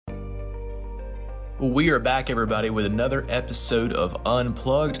We are back, everybody, with another episode of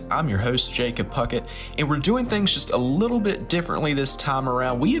Unplugged. I'm your host, Jacob Puckett, and we're doing things just a little bit differently this time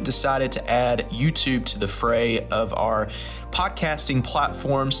around. We have decided to add YouTube to the fray of our podcasting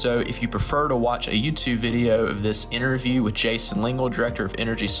platform. So if you prefer to watch a YouTube video of this interview with Jason Lingle, Director of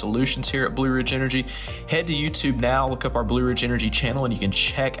Energy Solutions here at Blue Ridge Energy, head to YouTube now, look up our Blue Ridge Energy channel, and you can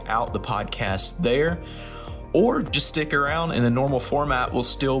check out the podcast there. Or just stick around in the normal format. We'll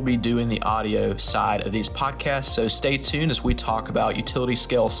still be doing the audio side of these podcasts. So stay tuned as we talk about utility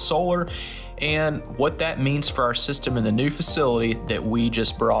scale solar and what that means for our system in the new facility that we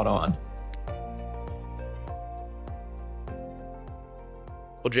just brought on.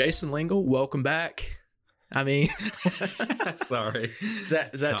 Well, Jason Lingle, welcome back. Sorry. Is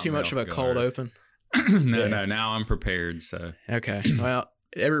that too much of a cold open? No, now I'm prepared. So okay. Well,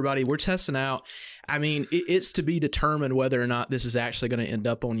 everybody, we're testing out. It's to be determined whether or not this is actually going to end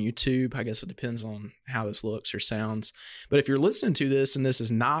up on YouTube. I guess it depends on how this looks or sounds. But if you're listening to this and this is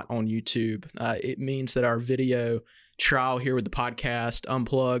not on YouTube, it means that our video trial here with the podcast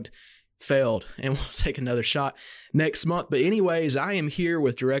Unplugged failed, and we'll take another shot next month. But anyways, I am here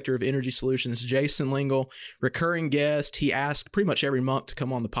with Director of Energy Solutions, Jason Lingle, recurring guest. He asked pretty much every month to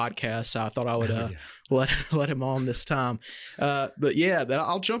come on the podcast, so I thought I would let him on this time. But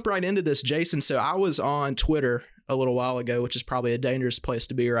I'll jump right into this, Jason. So I was on Twitter a little while ago, which is probably a dangerous place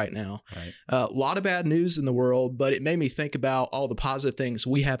to be right now. Right. A lot of bad news in the world, but it made me think about all the positive things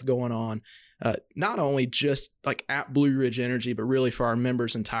we have going on. Not only just like at Blue Ridge Energy, but really for our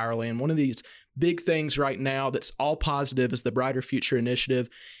members entirely. And one of these big things right now that's all positive is the Brighter Future Initiative.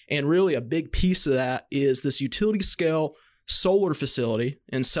 And really a big piece of that is this utility scale solar facility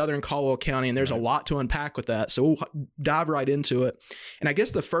in Southern Caldwell County. And there's a lot to unpack with that. So we'll dive right into it. And I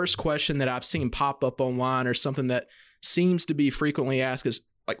guess the first question that I've seen pop up online or something that seems to be frequently asked is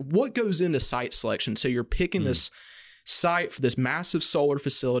like, what goes into site selection? So you're picking this site for this massive solar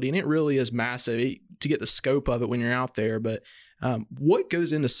facility, and it really is massive to get the scope of it when you're out there. But what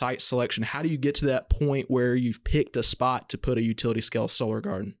goes into site selection? How do you get to that point where you've picked a spot to put a utility scale solar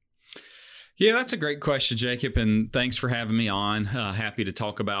garden? Yeah, that's a great question, Jacob, and thanks for having me on. Happy to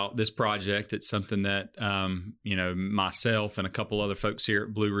talk about this project. It's something that myself and a couple other folks here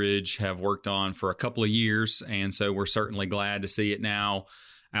at Blue Ridge have worked on for a couple of years, and so we're certainly glad to see it now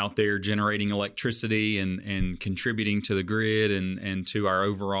out there generating electricity and contributing to the grid and to our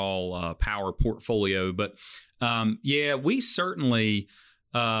overall power portfolio. But we certainly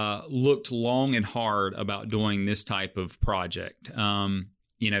looked long and hard about doing this type of project.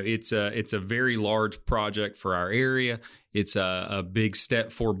 It's a very large project for our area. It's a big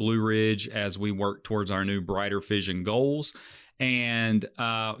step for Blue Ridge as we work towards our new Brighter Vision goals. And,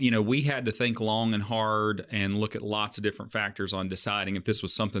 we had to think long and hard and look at lots of different factors on deciding if this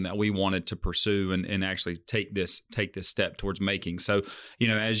was something that we wanted to pursue and actually take this step towards making. So,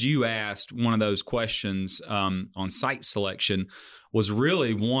 as you asked, one of those questions on site selection was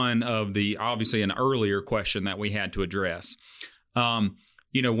really one of obviously an earlier question that we had to address.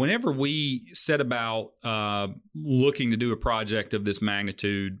 Whenever we set about looking to do a project of this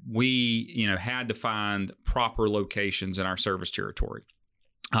magnitude, we, had to find proper locations in our service territory.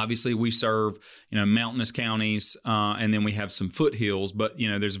 Obviously, we serve, mountainous counties, and then we have some foothills, but,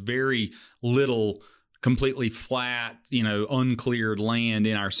 there's very little completely flat, uncleared land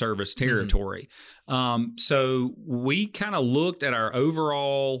in our service territory. So we kind of looked at our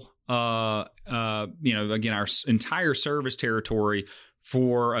overall, again, our entire service territory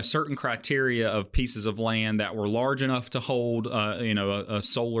for a certain criteria of pieces of land that were large enough to hold, a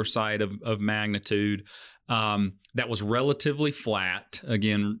solar site of magnitude that was relatively flat.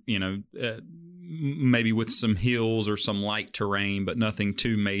 Again, maybe with some hills or some light terrain, but nothing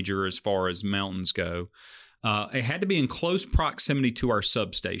too major as far as mountains go. It had to be in close proximity to our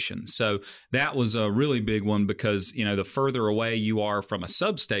substation. So that was a really big one because, the further away you are from a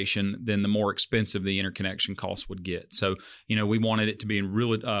substation, then the more expensive the interconnection costs would get. So, we wanted it to be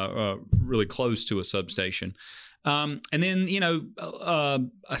really close to a substation. And then,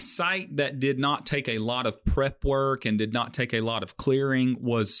 a site that did not take a lot of prep work and did not take a lot of clearing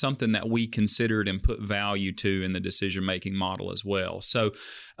was something that we considered and put value to in the decision-making model as well. So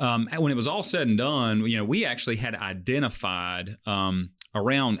when it was all said and done, we actually had identified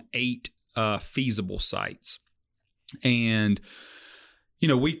around 8 feasible sites. And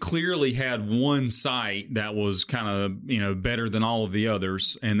We clearly had one site that was kind of, better than all of the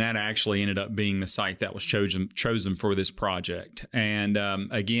others. And that actually ended up being the site that was chosen for this project. And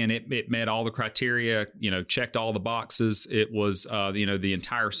again, it met all the criteria, checked all the boxes. It was, the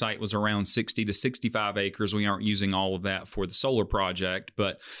entire site was around 60 to 65 acres. We aren't using all of that for the solar project,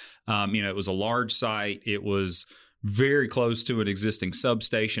 but, it was a large site. It was very close to an existing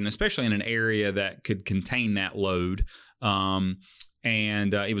substation, especially in an area that could contain that load.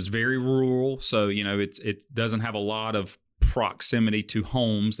 And it was very rural, so it doesn't have a lot of proximity to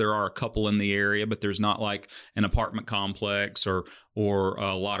homes. There are a couple in the area, but there's not like an apartment complex or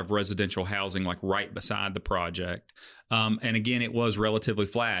a lot of residential housing like right beside the project. And again, it was relatively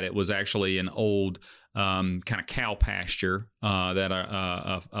flat. It was actually an old kind of cow pasture that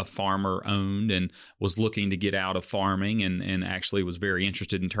a farmer owned and was looking to get out of farming, and actually was very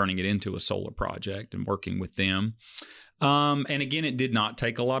interested in turning it into a solar project and working with them. And again, it did not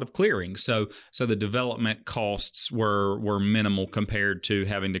take a lot of clearing. So the development costs were minimal compared to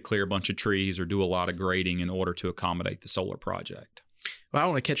having to clear a bunch of trees or do a lot of grading in order to accommodate the solar project. Well, I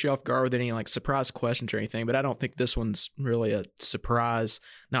don't want to catch you off guard with any surprise questions or anything, but I don't think this one's really a surprise.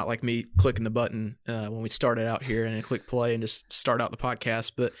 Not like me clicking the button when we started out here and click play and just start out the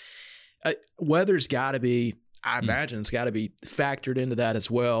podcast. But weather's got to be, I imagine it's got to be factored into that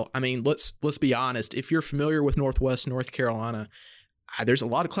as well. I mean, let's be honest. If you're familiar with Northwest North Carolina, there's a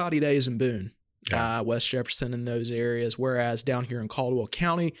lot of cloudy days in Boone, West Jefferson, in those areas. Whereas down here in Caldwell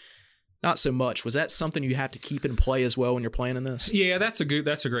County, not so much. Was that something you have to keep in play as well when you're planning this? Yeah, that's a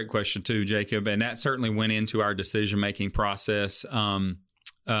great question too, Jacob, and that certainly went into our decision-making process.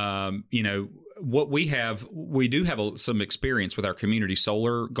 What we do have some experience with our community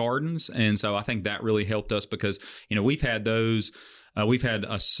solar gardens, and so I think that really helped us because we've had those. We've had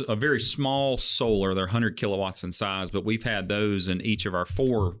a very small solar; they're 100 kilowatts in size, but we've had those in each of our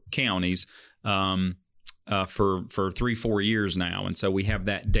 4 counties. For 3-4 years now. And so we have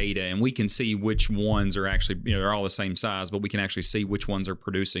that data and we can see which ones are actually, they're all the same size, but we can actually see which ones are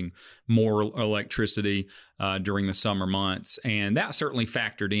producing more electricity during the summer months. And that certainly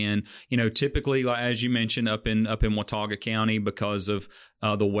factored in, typically, as you mentioned, up in Watauga County, because of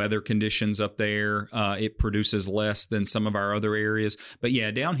the weather conditions up there, it produces less than some of our other areas. But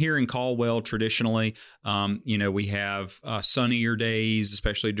yeah, down here in Caldwell, traditionally, we have sunnier days,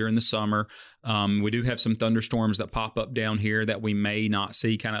 especially during the summer. We do have some thunderstorms that pop up down here that we may not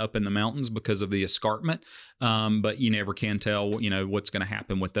see kind of up in the mountains because of the escarpment. But you never can tell, what's going to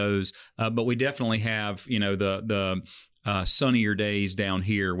happen with those. But we definitely have, the sunnier days down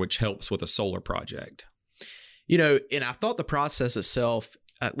here, which helps with a solar project. And I thought the process itself,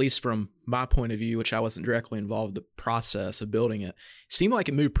 at least from my point of view, which I wasn't directly involved in the process of building it, seemed like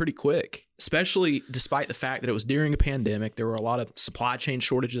it moved pretty quick, especially despite the fact that it was during a pandemic. There were a lot of supply chain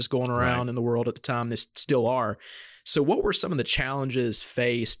shortages going around in the world at the time. There still are. So what were some of the challenges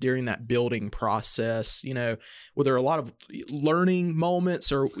faced during that building process? Were there a lot of learning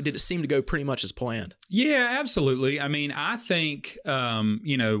moments, or did it seem to go pretty much as planned? Yeah, absolutely. I mean, I think,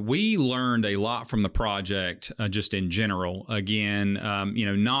 we learned a lot from the project just in general. Again,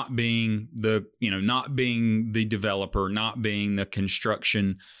 not being the developer, not being the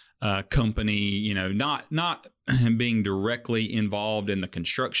construction company, not being directly involved in the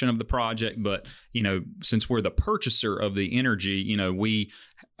construction of the project, but since we're the purchaser of the energy, we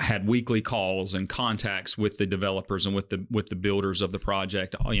had weekly calls and contacts with the developers and with the builders of the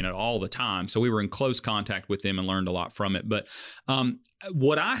project, all the time. So we were in close contact with them and learned a lot from it. But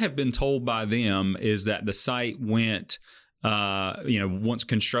what I have been told by them is that the site went. Once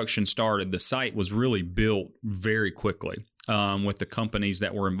construction started, the site was really built very quickly. With the companies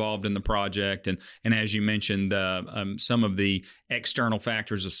that were involved in the project. And as you mentioned, some of the external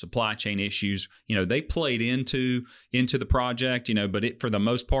factors of supply chain issues, they played into the project, but for the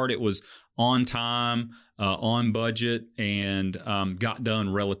most part, it was on time, on budget, and got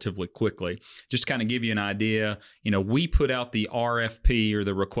done relatively quickly. Just to kind of give you an idea, we put out the RFP, or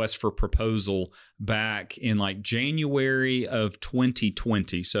the request for proposal, back in January of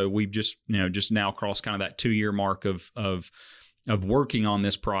 2020. So we've just now crossed kind of that 2-year mark of working on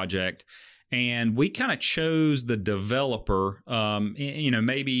this project. And we kind of chose the developer,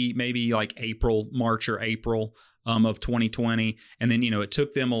 maybe March or April of 2020. And then, it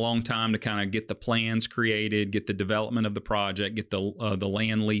took them a long time to kind of get the plans created, get the development of the project, get the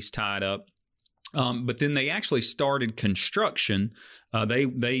land lease tied up. But then they actually started construction.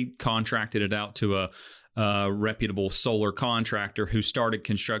 They contracted it out to a reputable solar contractor who started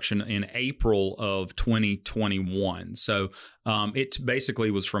construction in April of 2021. So it basically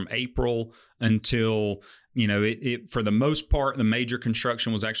was from April until it for the most part, the major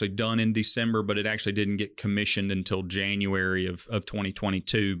construction was actually done in December, but it actually didn't get commissioned until January of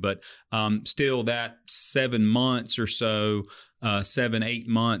 2022. But still, that 7 months or so, 7-8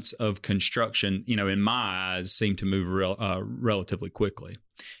 months of construction, in my eyes, seemed to move relatively quickly.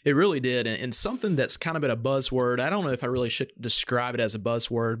 It really did. And something that's kind of been a buzzword, I don't know if I really should describe it as a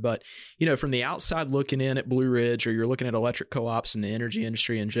buzzword, but, from the outside looking in at Blue Ridge, or you're looking at electric co-ops and the energy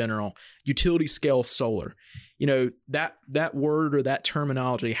industry in general, utility scale solar, that word or that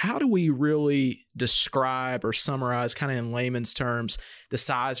terminology, how do we really describe or summarize kind of in layman's terms the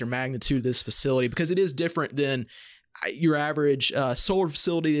size or magnitude of this facility? Because it is different than your average solar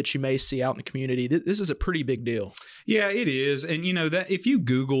facility that you may see out in the community. This is a pretty big deal. Yeah, it is. And, that if you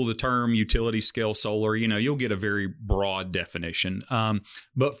Google the term utility scale solar, you'll get a very broad definition.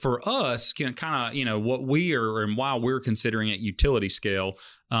 But for us, kind of, what we are and why we're considering it utility scale,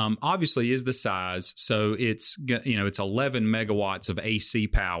 obviously is the size. So it's 11 megawatts of AC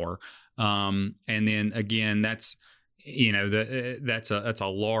power. And then again, that's a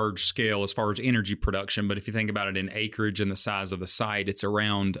large scale as far as energy production. But if you think about it in acreage and the size of the site, it's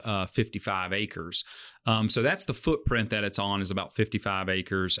around 55 acres. So that's the footprint that it's on, is about 55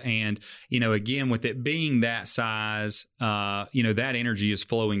 acres. And, again, with it being that size, that energy is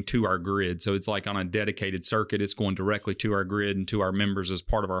flowing to our grid. So it's like on a dedicated circuit, it's going directly to our grid and to our members as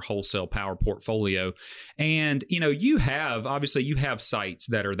part of our wholesale power portfolio. And, you have sites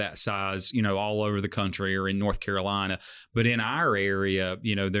that are that size, all over the country or in North Carolina. But in our area,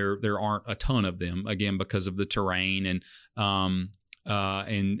 there aren't a ton of them, again, because of the terrain and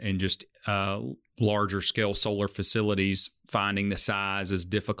just larger scale solar facilities, finding the size is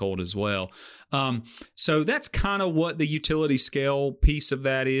difficult as well. So that's kind of what the utility scale piece of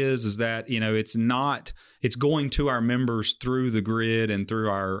that is that, it's going to our members through the grid and through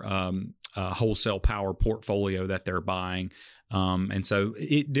our wholesale power portfolio that they're buying. And so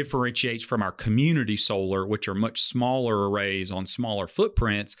it differentiates from our community solar, which are much smaller arrays on smaller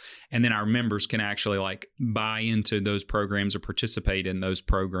footprints. And then our members can actually buy into those programs or participate in those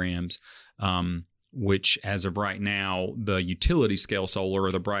programs, which as of right now, the utility scale solar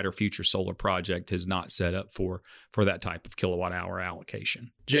or the Brighter Future Solar Project is not set up for that type of kilowatt hour allocation.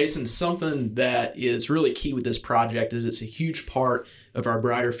 Jason, something that is really key with this project is it's a huge part of our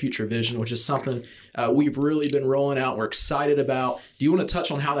Brighter Future vision, which is something we've really been rolling out. We're excited about. Do you want to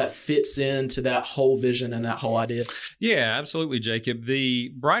touch on how that fits into that whole vision and that whole idea? Yeah, absolutely, Jacob.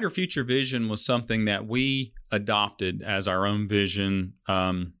 The Brighter Future vision was something that we adopted as our own vision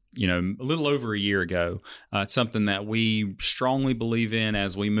a little over a year ago. It's something that we strongly believe in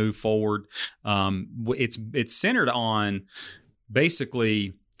as we move forward. It's centered on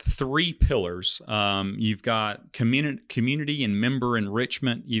basically 3 pillars. You've got community and member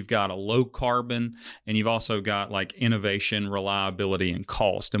enrichment. You've got a low carbon, and you've also got innovation, reliability, and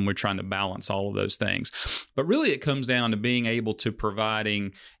cost. And we're trying to balance all of those things. But really, it comes down to being able to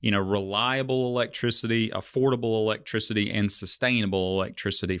providing, reliable electricity, affordable electricity, and sustainable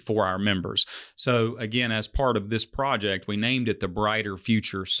electricity for our members. So again, as part of this project, we named it the Brighter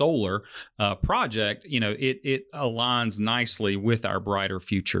Future Solar Project. It aligns nicely with our Brighter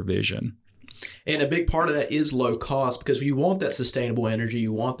Future vision. And a big part of that is low cost, because you want that sustainable energy,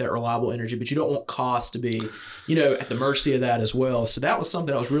 you want that reliable energy, but you don't want cost to be, at the mercy of that as well. So that was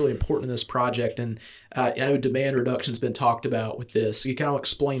something that was really important in this project. And I know demand reduction has been talked about with this. So you kind of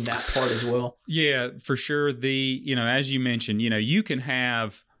explain that part as well. Yeah, for sure. As you mentioned, you can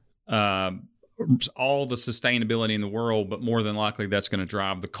have all the sustainability in the world, but more than likely that's going to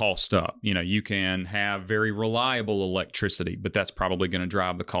drive the cost up. You can have very reliable electricity, but that's probably going to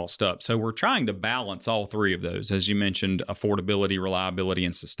drive the cost up. So we're trying to balance all 3 of those, as you mentioned, affordability, reliability,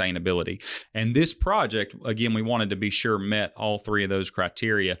 and sustainability. And this project, again, we wanted to be sure met all 3 of those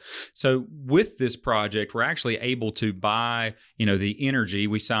criteria. So with this project, we're actually able to buy, the energy.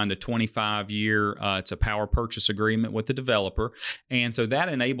 We signed a 25-year, it's a power purchase agreement with the developer. And so that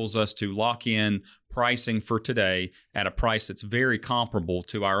enables us to lock in pricing for today at a price that's very comparable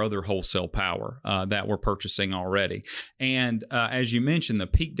to our other wholesale power that we're purchasing already. And as you mentioned, the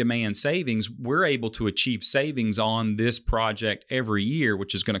peak demand savings, we're able to achieve savings on this project every year,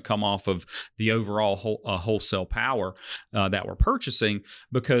 which is going to come off of the overall wholesale power that we're purchasing,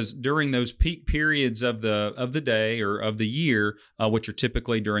 because during those peak periods of the day or of the year, which are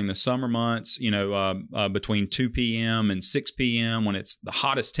typically during the summer months, between 2 p.m. and 6 p.m. when it's the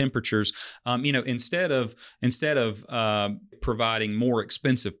hottest temperatures, instead of of providing more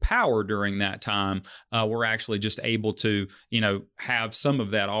expensive power during that time, we're actually just able to, have some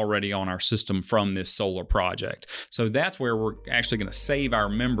of that already on our system from this solar project. So that's where we're actually going to save our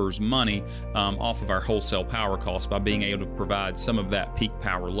members money off of our wholesale power costs by being able to provide some of that peak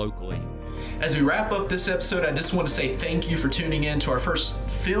power locally. As we wrap up this episode, I just want to say thank you for tuning in to our first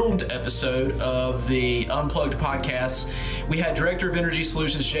filmed episode of the Unplugged podcast. We had Director of Energy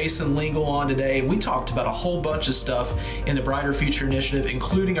Solutions Jason Lingle on today, and we talked about a whole bunch of stuff in the Brighter Future Initiative,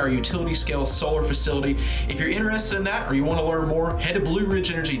 including our utility scale solar facility. If you're interested in that or you want to learn more, head to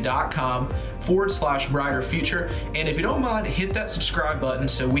BlueRidgeEnergy.com/Brighter Future. And if you don't mind, hit that subscribe button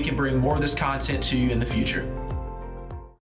so we can bring more of this content to you in the future.